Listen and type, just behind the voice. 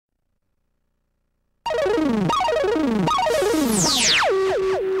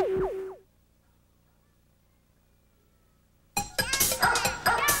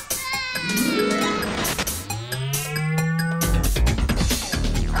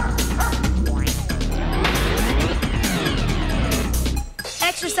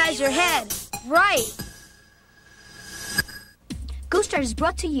Exercise your head. Right. Ghostwriter is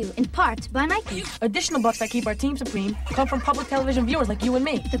brought to you in part by Nike. Additional bucks that keep our team supreme come from public television viewers like you and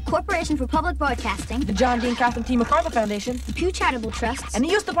me. The Corporation for Public Broadcasting. The John Dean Catholic T. MacArthur Foundation. The Pew Charitable Trust. And the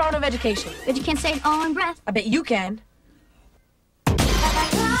U.S. Department of Education. But you can't say it all in breath. I bet you can.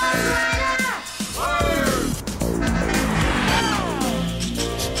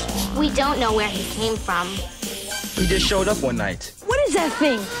 We don't know where he came from. He just showed up one night. What is that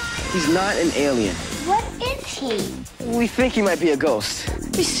thing? He's not an alien. What is he? We think he might be a ghost.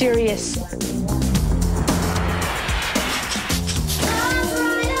 Be serious.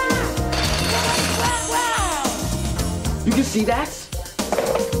 You can see that?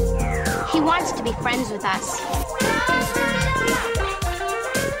 He wants to be friends with us.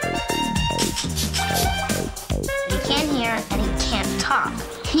 He can't hear and he can't talk.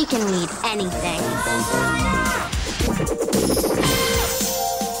 He can read anything.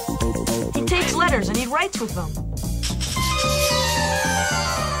 He takes letters and he writes with them.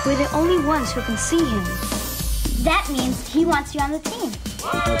 We're the only ones who can see him. That means he wants you on the team.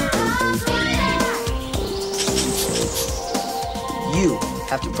 You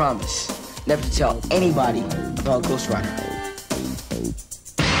have to promise never to tell anybody about Ghostwriter.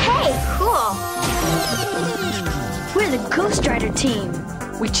 Hey, cool. We're the Ghostwriter team.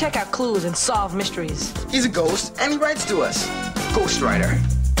 We check out clues and solve mysteries. He's a ghost and he writes to us. Ghostwriter.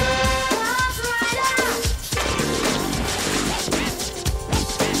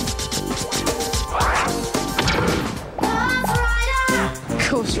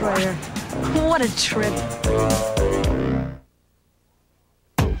 Ghostwriter. What a trip.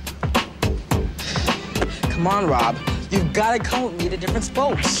 Come on, Rob. You've got to come with me to different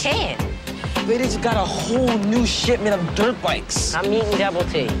spokes. Can't. They just got a whole new shipment of dirt bikes. I'm eating double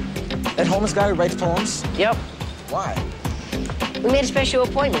T. That homeless guy who writes poems? Yep. Why? We made a special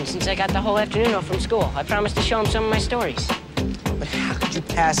appointment since I got the whole afternoon off from school. I promised to show him some of my stories. But how could you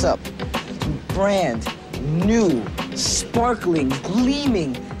pass up brand new, sparkling,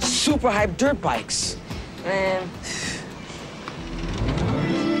 gleaming, super hyped dirt bikes? Man.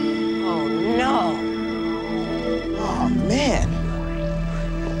 Oh, no. Oh, man.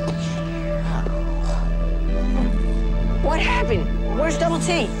 What happened? Where's double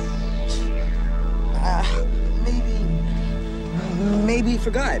T? Maybe he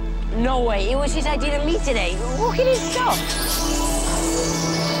forgot. No way. It was his idea to meet today. Look at his stuff.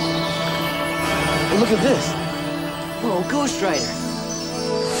 Look at this. Whoa, Ghostwriter.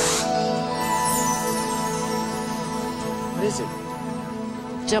 What is it?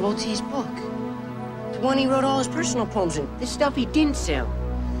 Double T's book. The one he wrote all his personal poems in. The stuff he didn't sell.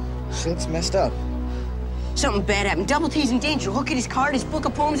 Shit's messed up. Something bad happened. Double T's in danger. Look at his card. His book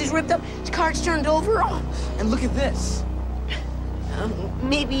of poems is ripped up. His card's turned over. Oh. And look at this.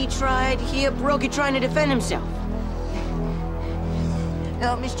 Maybe he broke it trying to defend himself.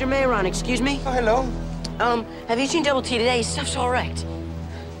 Mr. Mayron, excuse me? Oh, hello. Have you seen Double T today? His stuff's all wrecked.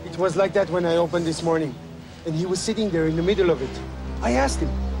 It was like that when I opened this morning, and he was sitting there in the middle of it. I asked him,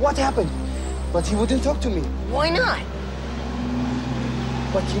 what happened? But he wouldn't talk to me. Why not?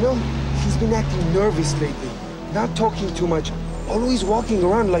 But you know, he's been acting nervous lately. Not talking too much. Always walking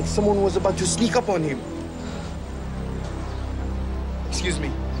around like someone was about to sneak up on him. Excuse me.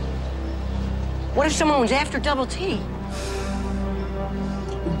 What if someone was after Double T?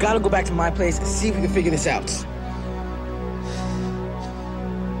 We've got to go back to my place and see if we can figure this out.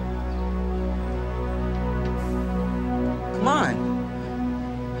 Come on.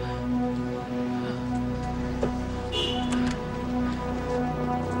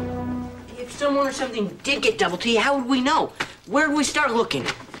 If someone or something did get Double T, how would we know? Where would we start looking?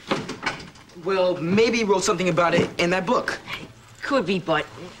 Well, maybe he wrote something about it in that book. Could be, but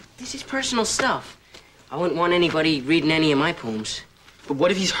this is personal stuff. I wouldn't want anybody reading any of my poems. But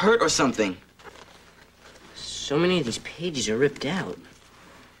what if he's hurt or something? So many of these pages are ripped out.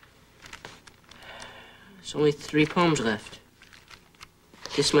 There's only 3 poems left.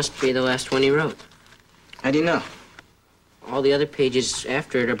 This must be the last one he wrote. How do you know? All the other pages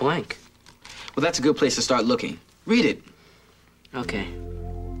after it are blank. Well, that's a good place to start looking. Read it. Okay.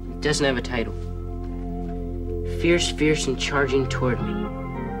 It doesn't have a title. Fierce, fierce, and charging toward me.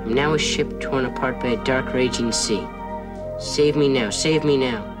 I'm now a ship torn apart by a dark, raging sea. Save me now, save me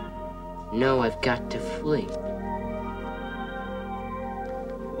now. No, I've got to flee.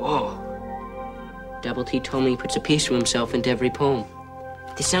 Whoa. Double T told me he puts a piece of himself into every poem.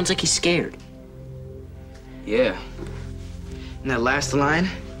 This sounds like he's scared. Yeah. And that last line?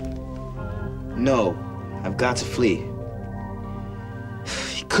 No, I've got to flee.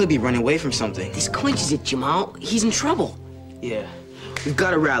 He could be running away from something. This clinches it, Jamal. He's in trouble. Yeah. We've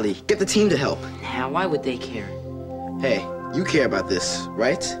got to rally. Get the team to help. Now, why would they care? Hey, you care about this,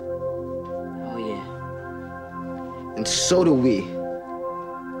 right? Oh, yeah. And so do we.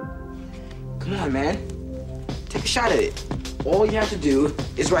 Come on, man. Take a shot at it. All you have to do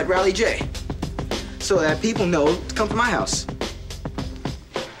is write Rally J, so that people know to come to my house.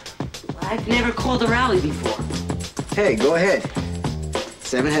 I've never called a rally before. Hey, go ahead.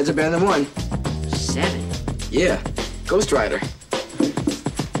 7 heads are better than 1. 7? Yeah, Ghostwriter.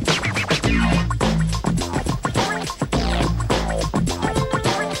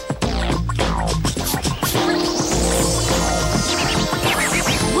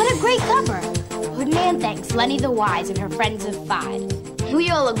 What a great cover. Hoodman thanks Lenny the Wise and her friends of 5. We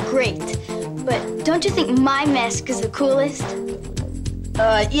all look great. But don't you think my mask is the coolest?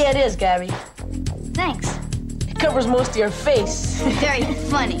 Yeah, it is, Gabby. Thanks. It covers most of your face. Very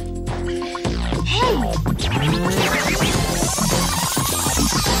funny. Hey!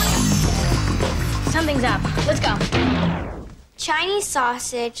 Something's up. Let's go. Chinese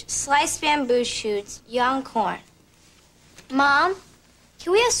sausage, sliced bamboo shoots, young corn. Mom,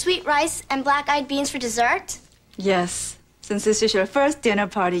 can we have sweet rice and black-eyed beans for dessert? Yes, since this is your first dinner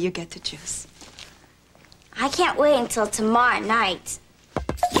party, you get to choose. I can't wait until tomorrow night.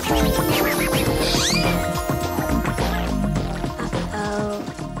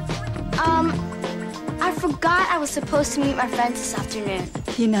 I forgot I was supposed to meet my friends this afternoon.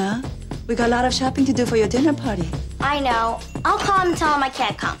 Tina, we got a lot of shopping to do for your dinner party. I know. I'll call them and tell them I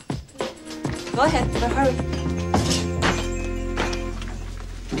can't come. Go ahead, but hurry.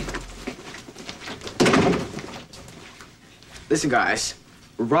 Listen, guys.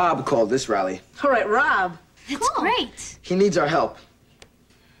 Rob called this rally. All right, Rob. That's great. He needs our help.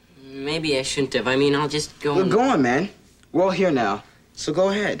 Maybe I shouldn't have. I mean, I'll just go We're and... going, man. We're all here now, so go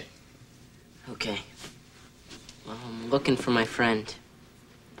ahead. Okay. Well, I'm looking for my friend.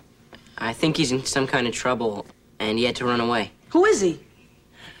 I think he's in some kind of trouble, and he had to run away. Who is he?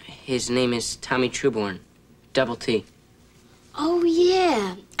 His name is Tommy Trueborn. Double T. Oh,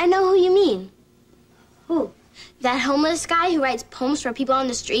 yeah. I know who you mean. Who? That homeless guy who writes poems for people on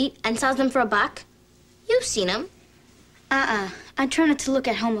the street and sells them for $1? You've seen him. I try not to look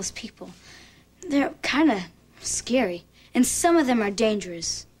at homeless people. They're kind of scary, and some of them are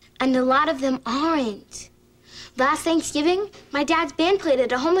dangerous. And a lot of them aren't. Last Thanksgiving, my dad's band played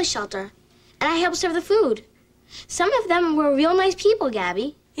at a homeless shelter, and I helped serve the food. Some of them were real nice people,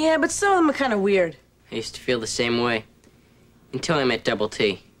 Gabby. Yeah, but some of them are kind of weird. I used to feel the same way. Until I met Double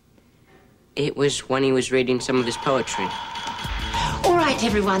T. It was when he was reading some of his poetry. All right,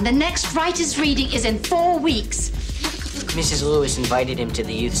 everyone. The next writer's reading is in 4 weeks. Mrs. Lewis invited him to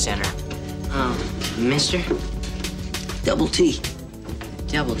the youth center. Mister? Double T.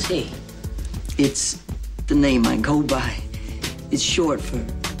 Double T? It's the name I go by. It's short for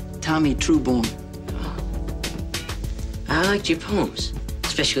Tommy Trueborn. I liked your poems,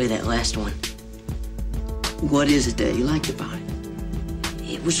 especially that last one. What is it that you liked about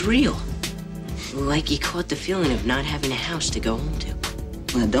it? It was real. Like you caught the feeling of not having a house to go home to.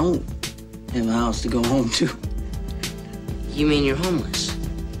 I don't have a house to go home to. You mean you're homeless?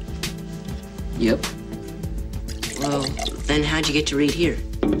 Yep. Well, then how'd you get to read here?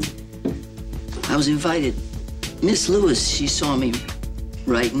 I was invited. Miss Lewis, she saw me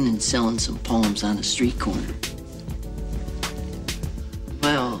writing and selling some poems on a street corner.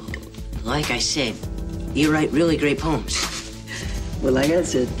 Well, like I said, you write really great poems. Well, like I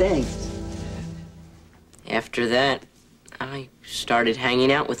said, thanks. After that, I started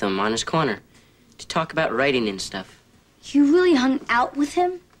hanging out with him on his corner to talk about writing and stuff. You really hung out with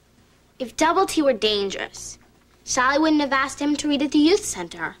him? If Double T were dangerous, Sally wouldn't have asked him to read at the youth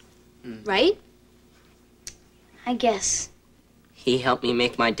center, right? I guess. He helped me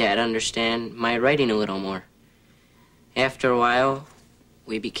make my dad understand my writing a little more. After a while,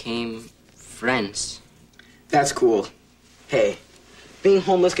 we became friends. That's cool. Hey, being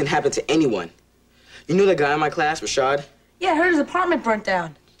homeless can happen to anyone. You know that guy in my class, Rashad? Yeah, I heard his apartment burnt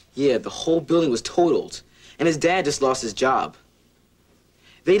down. Yeah, the whole building was totaled, and his dad just lost his job.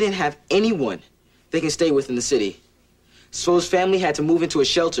 They didn't have anyone they can stay with in the city. So his family had to move into a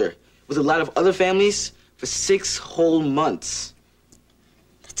shelter with a lot of other families for 6 whole months.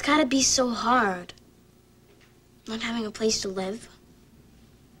 That's gotta be so hard. Not having a place to live.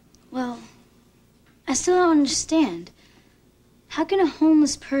 Well, I still don't understand. How can a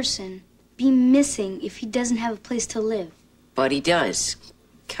homeless person be missing if he doesn't have a place to live. But he does.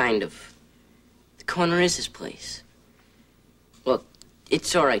 Kind of. The corner is his place. Look,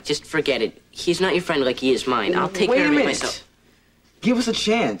 it's all right. Just forget it. He's not your friend like he is mine. I'll take care of it myself. Give us a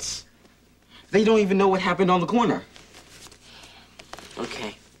chance. They don't even know what happened on the corner.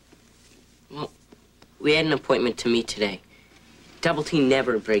 Okay. Well, we had an appointment to meet today. Double T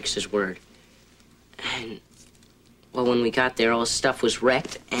never breaks his word. And, well, when we got there, all his stuff was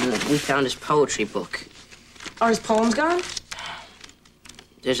wrecked, and we found his poetry book. Are his poems gone?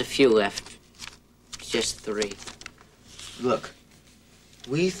 There's a few left. Just 3. Look,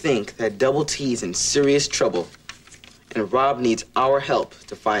 we think that Double T's in serious trouble, and Rob needs our help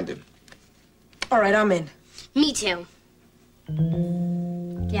to find him. All right, I'm in. Me too.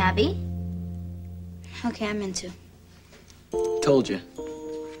 Gabby? Okay, I'm in too. Told you.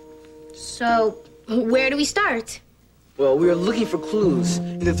 So, where do we start? Well, we are looking for clues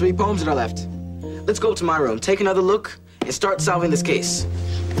in the 3 poems that are left. Let's go up to my room, take another look, and start solving this case.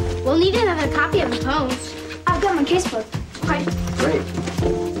 We'll need another copy of the poems. I've got my casebook. Okay. Great.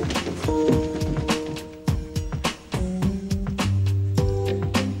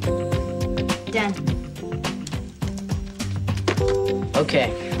 Done.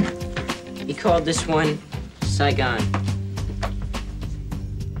 Okay. He called this one Saigon.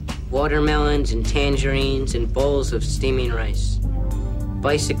 Watermelons and tangerines and bowls of steaming rice.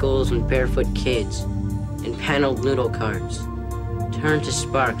 Bicycles and barefoot kids and paneled noodle carts turn to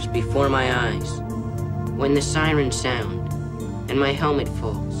sparks before my eyes when the sirens sound and my helmet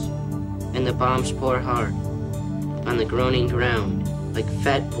falls and the bombs pour hard on the groaning ground like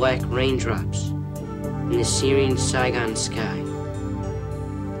fat black raindrops in the searing Saigon sky.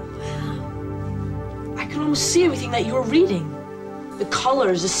 I can almost see everything that you're reading. The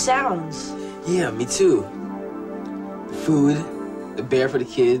colors, the sounds. Yeah, me too. The food, the bear for the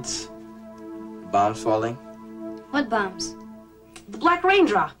kids, the bombs falling. What bombs? The black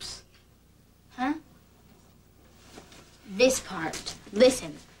raindrops. Huh? This part.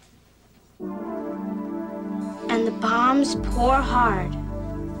 Listen. And the bombs pour hard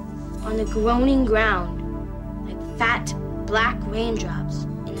on the groaning ground like fat black raindrops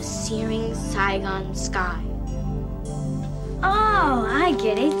in the searing Saigon sky. Oh, I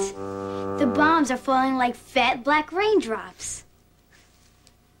get it. The bombs are falling like fat black raindrops.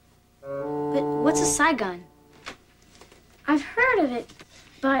 But what's a Saigon? I've heard of it,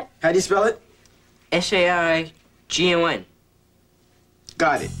 but... How do you spell it? Saigon.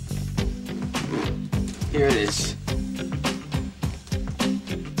 Got it. Here it is.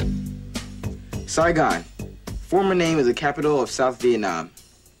 Saigon, former name of the capital of South Vietnam,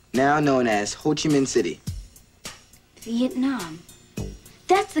 now known as Ho Chi Minh City. Vietnam.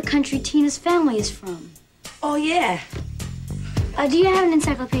 That's the country Tina's family is from. Oh, yeah. Do you have an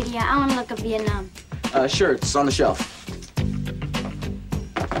encyclopedia? I want to look up Vietnam. Sure, it's on the shelf.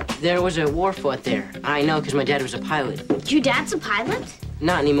 There was a war fought there. I know because my dad was a pilot. Your dad's a pilot?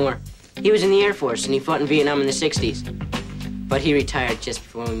 Not anymore. He was in the Air Force and he fought in Vietnam in the 60s. But he retired just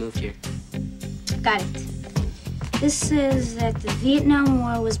before we moved here. Got it. This says that the Vietnam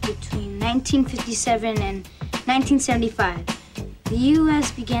War was between 1957 and 1975. The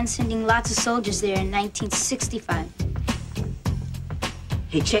U.S. began sending lots of soldiers there in 1965.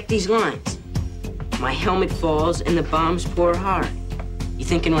 Hey, check these lines. My helmet falls and the bombs pour hard. You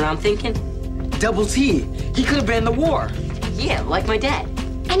thinking what I'm thinking? Double T. He could have been in the war. Yeah, like my dad.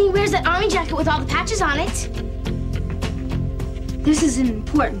 And he wears that army jacket with all the patches on it. This is an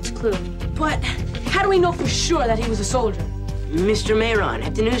important clue. But how do we know for sure that he was a soldier? Mr. Mayron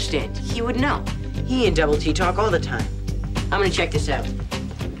at the newsstand. He would know. He and Double T talk all the time. I'm gonna check this out.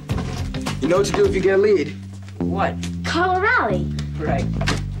 You know what to do if you get a lead. What? Call a rally. Right.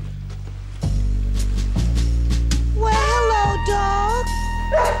 Well, hello, dog.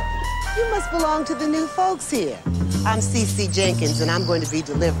 You must belong to the new folks here. I'm Cece Jenkins, and I'm going to be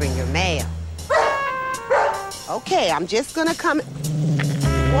delivering your mail. Okay, I'm just gonna come...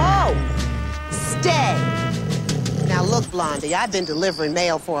 Whoa! Stay. Now look, Blondie, I've been delivering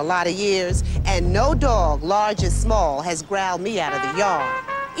mail for a lot of years, and no dog, large or small, has growled me out of the yard.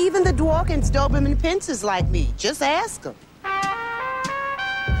 Even the Dworkins, Doberman Pinschers like me. Just ask them.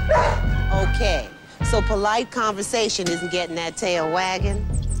 Okay, so polite conversation isn't getting that tail wagging.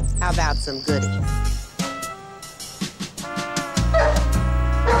 How about some goodies?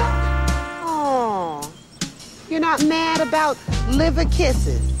 Oh, you're not mad about liver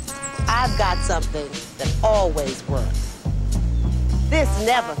kisses? I've got something that always works. This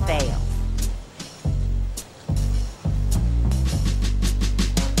never fails.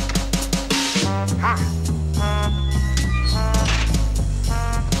 Ha!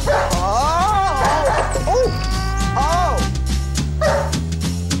 Oh!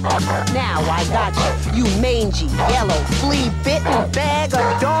 You mangy, yellow, flea-bitten bag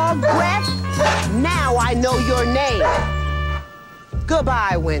of dog breath. Now I know your name.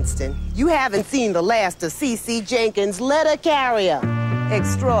 Goodbye, Winston. You haven't seen the last of C.C. Jenkins' letter carrier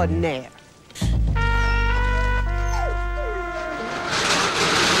extraordinaire.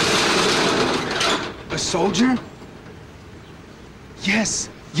 A soldier? Yes,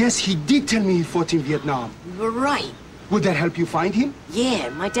 he did tell me he fought in Vietnam. You were right. Would that help you find him? Yeah,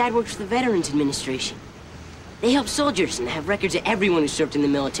 my dad works for the Veterans Administration. They help soldiers and have records of everyone who served in the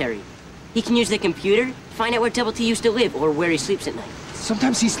military. He can use the computer to find out where Double T used to live or where he sleeps at night.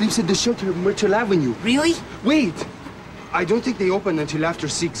 Sometimes he sleeps at the shelter of Myrtle Avenue. Really? Wait, I don't think they open until after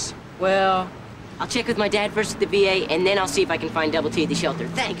 6. Well, I'll check with my dad first at the VA, and then I'll see if I can find Double T at the shelter.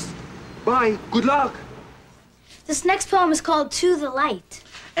 Thanks. Bye, good luck. This next poem is called To the Light.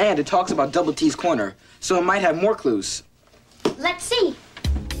 And it talks about Double T's corner, so it might have more clues. Let's see.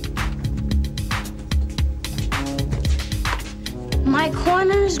 My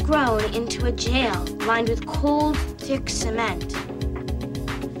corner's grown into a jail lined with cold, thick cement.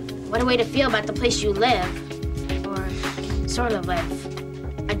 What a way to feel about the place you live, or sort of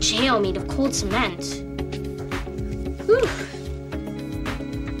live. A jail made of cold cement. Whew.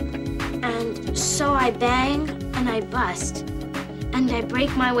 And so I bang and I bust, and I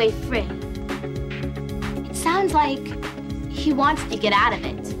break my way free. It sounds like he wants to get out of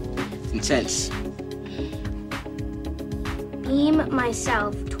it. It's intense. Beam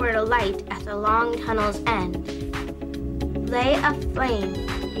myself toward a light at the long tunnel's end. Lay a flame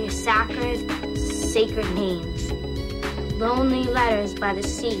near sacred names. Lonely letters by the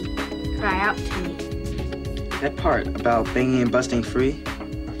sea cry out to me. That part about banging and busting free,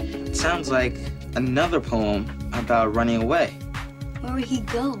 it sounds like another poem about running away. Where would he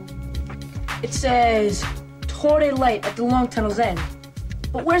go? It says, toward a light at the long tunnel's end.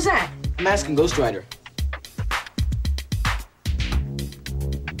 But where's that? I'm asking Ghostwriter.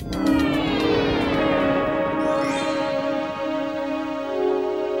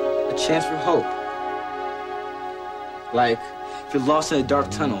 A chance for hope. Like, if you're lost in a dark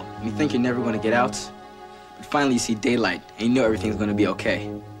tunnel and you think you're never going to get out, but finally you see daylight and you know everything's going to be okay.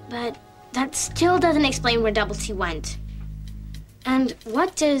 But that still doesn't explain where Double T went. And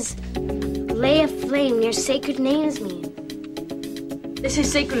what does lay a flame near sacred names mean? They say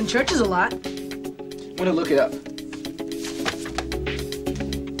sacred in churches a lot. I'm going to look it up.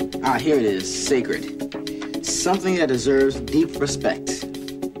 Ah, here it is. Sacred. Something that deserves deep respect.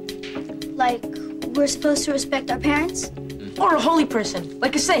 Like, we're supposed to respect our parents? Or a holy person,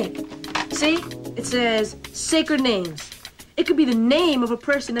 like a saint. See? It says sacred names. It could be the name of a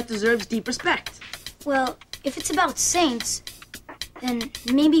person that deserves deep respect. Well, if it's about saints, then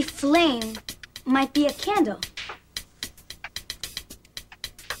maybe flame might be a candle.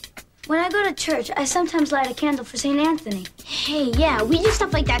 When I go to church, I sometimes light a candle for St. Anthony. Hey, yeah, we do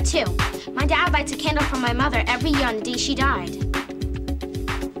stuff like that too. My dad lights a candle for my mother every year on the day she died.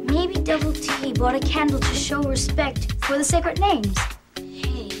 Maybe Double T bought a candle to show respect for the sacred names.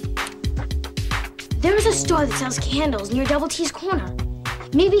 Hey, there is a store that sells candles near Double T's corner.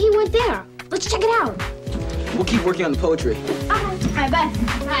 Maybe he went there. Let's check it out. We'll keep working on the poetry. Bye, bye.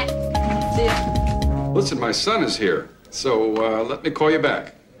 Bye. See ya. Listen, my son is here, so let me call you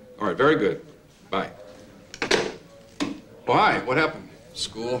back. All right, very good. Bye. Oh, hi, what happened?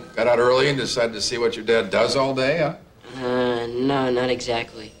 School got out early and decided to see what your dad does all day, huh? No, not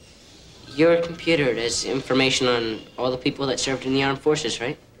exactly. Your computer has information on all the people that served in the armed forces,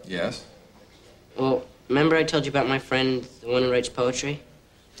 right? Yes. Well, remember I told you about my friend, the one who writes poetry?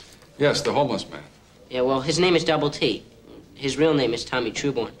 Yes, the homeless man. Yeah, well, his name is Double T. His real name is Tommy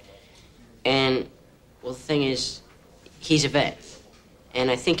Trueborn. And, well, the thing is, he's a vet. And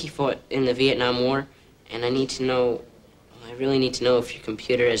I think he fought in the Vietnam War. And I really need to know if your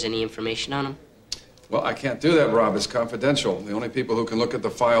computer has any information on him. Well, I can't do that, Rob. It's confidential. The only people who can look at the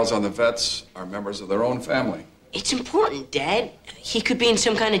files on the vets are members of their own family. It's important, Dad. He could be in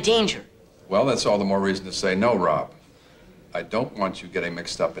some kind of danger. Well, that's all the more reason to say no, Rob. I don't want you getting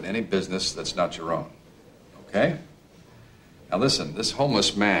mixed up in any business that's not your own. Okay? Now listen, this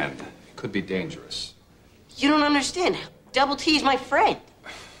homeless man could be dangerous. You don't understand. Double T's my friend.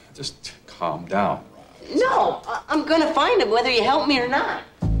 Just calm down. No, I'm gonna find him whether you help me or not.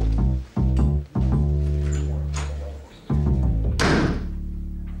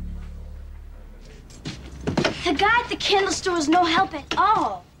 The guy at the candle store was no help at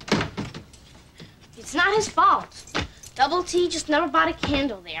all. It's not his fault. Double T just never bought a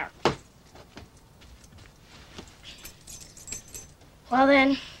candle there. Well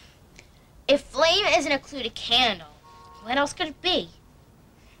then, if flame isn't a clue to candle, what else could it be?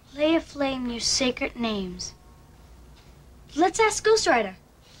 Lay aflame your sacred names. Let's ask Ghostwriter.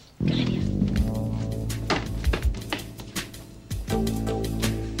 Good idea.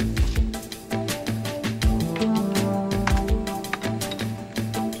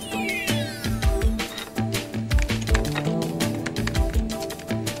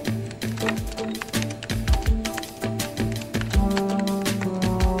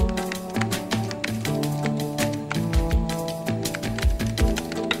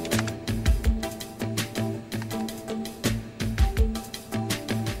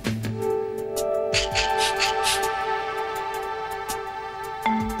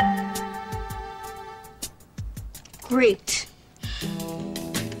 Great. A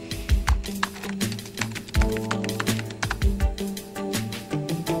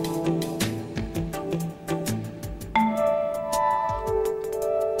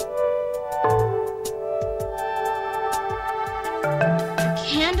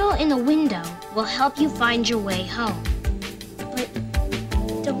candle in the window will help you find your way home. But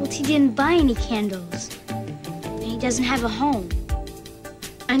Double T didn't buy any candles. And he doesn't have a home.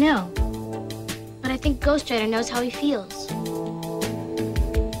 I know. But I think Ghostwriter knows how he feels.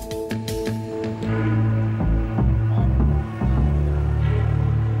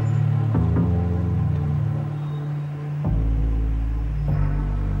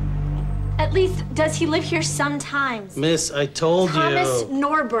 At least, does he live here sometimes? Miss, I told Thomas you.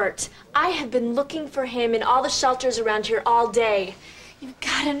 Norbert. I have been looking for him in all the shelters around here all day. You've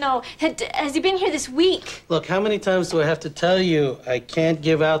got to know. Has he been here this week? Look, how many times do I have to tell you I can't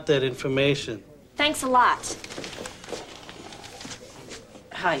give out that information? Thanks a lot.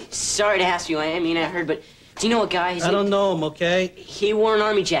 Hi, sorry to ask you. I heard, but do you know a guy? I don't know him, okay? He wore an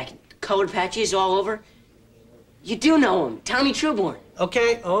army jacket, colored patches all over. You do know him, Tommy Trueborn.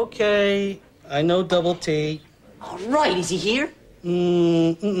 Okay. I know Double T. All right, is he here?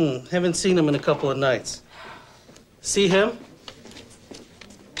 Haven't seen him in a couple of nights. See him?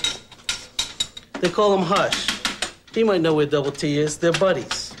 They call him Hush. He might know where Double T is. They're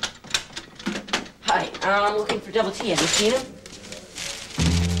buddies. Hi, I'm looking for Double T. Have you seen him?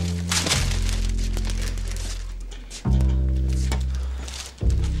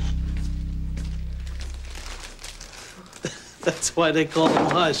 That's why they call him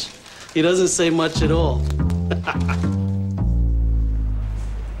Hush. He doesn't say much at all.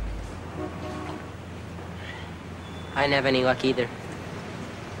 I didn't have any luck either.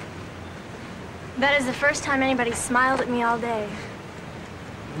 That is the first time anybody smiled at me all day.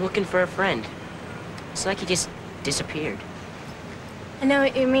 I'm looking for a friend. It's like he just disappeared. I know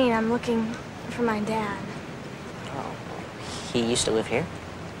what you mean. I'm looking for my dad. Oh, he used to live here?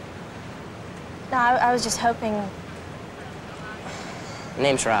 No, I was just hoping.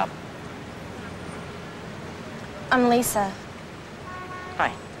 Name's Rob. I'm Lisa.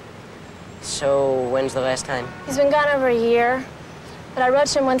 Hi. So, when's the last time? He's been gone over a year, but I wrote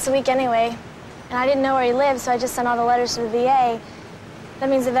to him once a week anyway. And I didn't know where he lived, so I just sent all the letters to the VA. That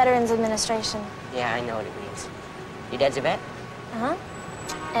means the Veterans Administration. Yeah, I know what it means. Your dad's a vet? Uh-huh.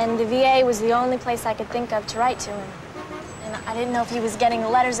 And the VA was the only place I could think of to write to him. And I didn't know if he was getting the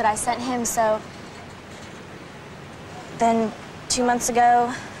letters that I sent him, so... Then, 2 months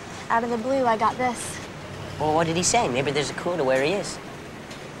ago, out of the blue, I got this. Well, what did he say? Maybe there's a clue to where he is.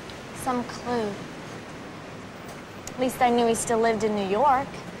 Some clue. At least I knew he still lived in New York.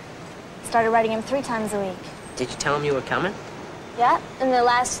 Started writing him 3 times a week. Did you tell him you were coming? Yeah, in the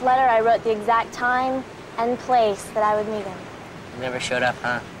last letter, I wrote the exact time and place that I would meet him. He never showed up,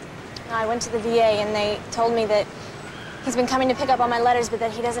 huh? I went to the VA, and they told me that he's been coming to pick up all my letters, but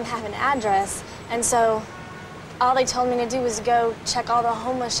that he doesn't have an address. And so all they told me to do was go check all the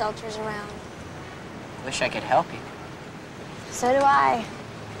homeless shelters around. Wish I could help you. So do I.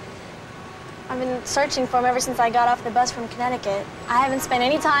 I've been searching for him ever since I got off the bus from Connecticut. I haven't spent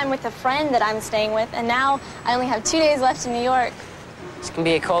any time with the friend that I'm staying with, and now I only have 2 days left in New York. This can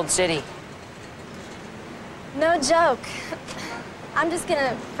be a cold city. No joke. I'm just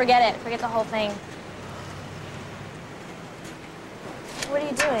gonna forget it, forget the whole thing. What are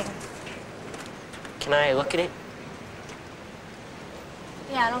you doing? Can I look at it?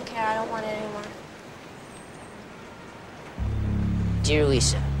 Yeah, I don't care. I don't want it anymore. Dear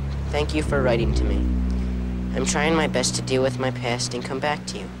Lisa, thank you for writing to me. I'm trying my best to deal with my past and come back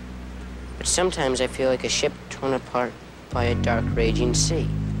to you. But sometimes I feel like a ship torn apart by a dark, raging sea.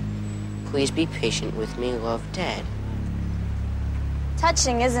 Please be patient with me. Love, Dad.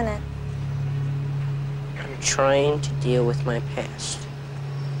 Touching, isn't it? I'm trying to deal with my past.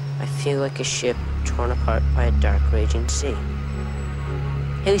 I feel like a ship torn apart by a dark, raging sea.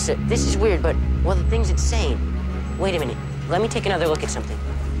 Hey, Lisa, this is weird, but, well, the thing's insane. Wait a minute. Let me take another look at something.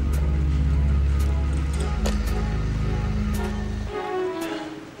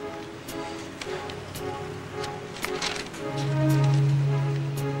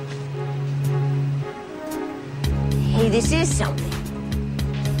 this is something.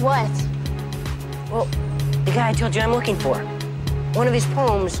 What? Well, the guy I told you I'm looking for. One of his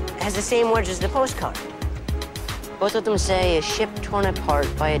poems has the same words as the postcard. Both of them say a ship torn apart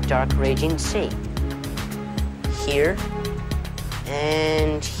by a dark, raging sea. Here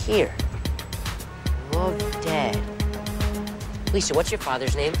and here. Love, Dad. Lisa, what's your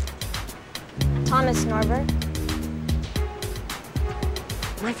father's name? Thomas Norbert.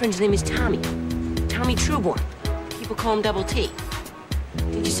 My friend's name is Tommy. Tommy Trueborn. People call him Double T.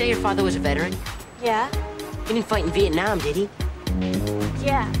 Did you say your father was a veteran? Yeah? He didn't fight in Vietnam, did he?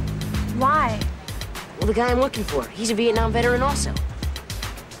 Yeah. Why? Well, the guy I'm looking for, he's a Vietnam veteran also.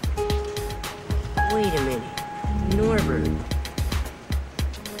 Wait a minute. Norbert.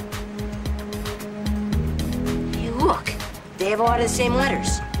 Hey, look. They have a lot of the same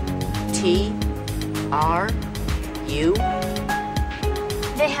letters. T, R, U.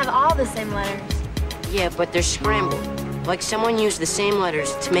 They have all the same letters. Yeah, but they're scrambled. Like someone used the same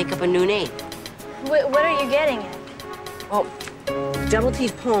letters to make up a new name. What are you getting at? Well, Double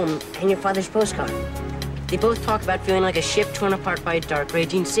T's poem and your father's postcard. They both talk about feeling like a ship torn apart by a dark,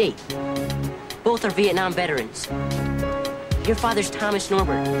 raging sea. Both are Vietnam veterans. Your father's Thomas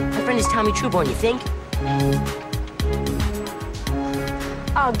Norbert. My friend is Tommy Trueborn, you think?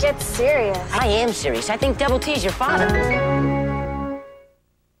 Oh, get serious. I am serious. I think Double T's your father.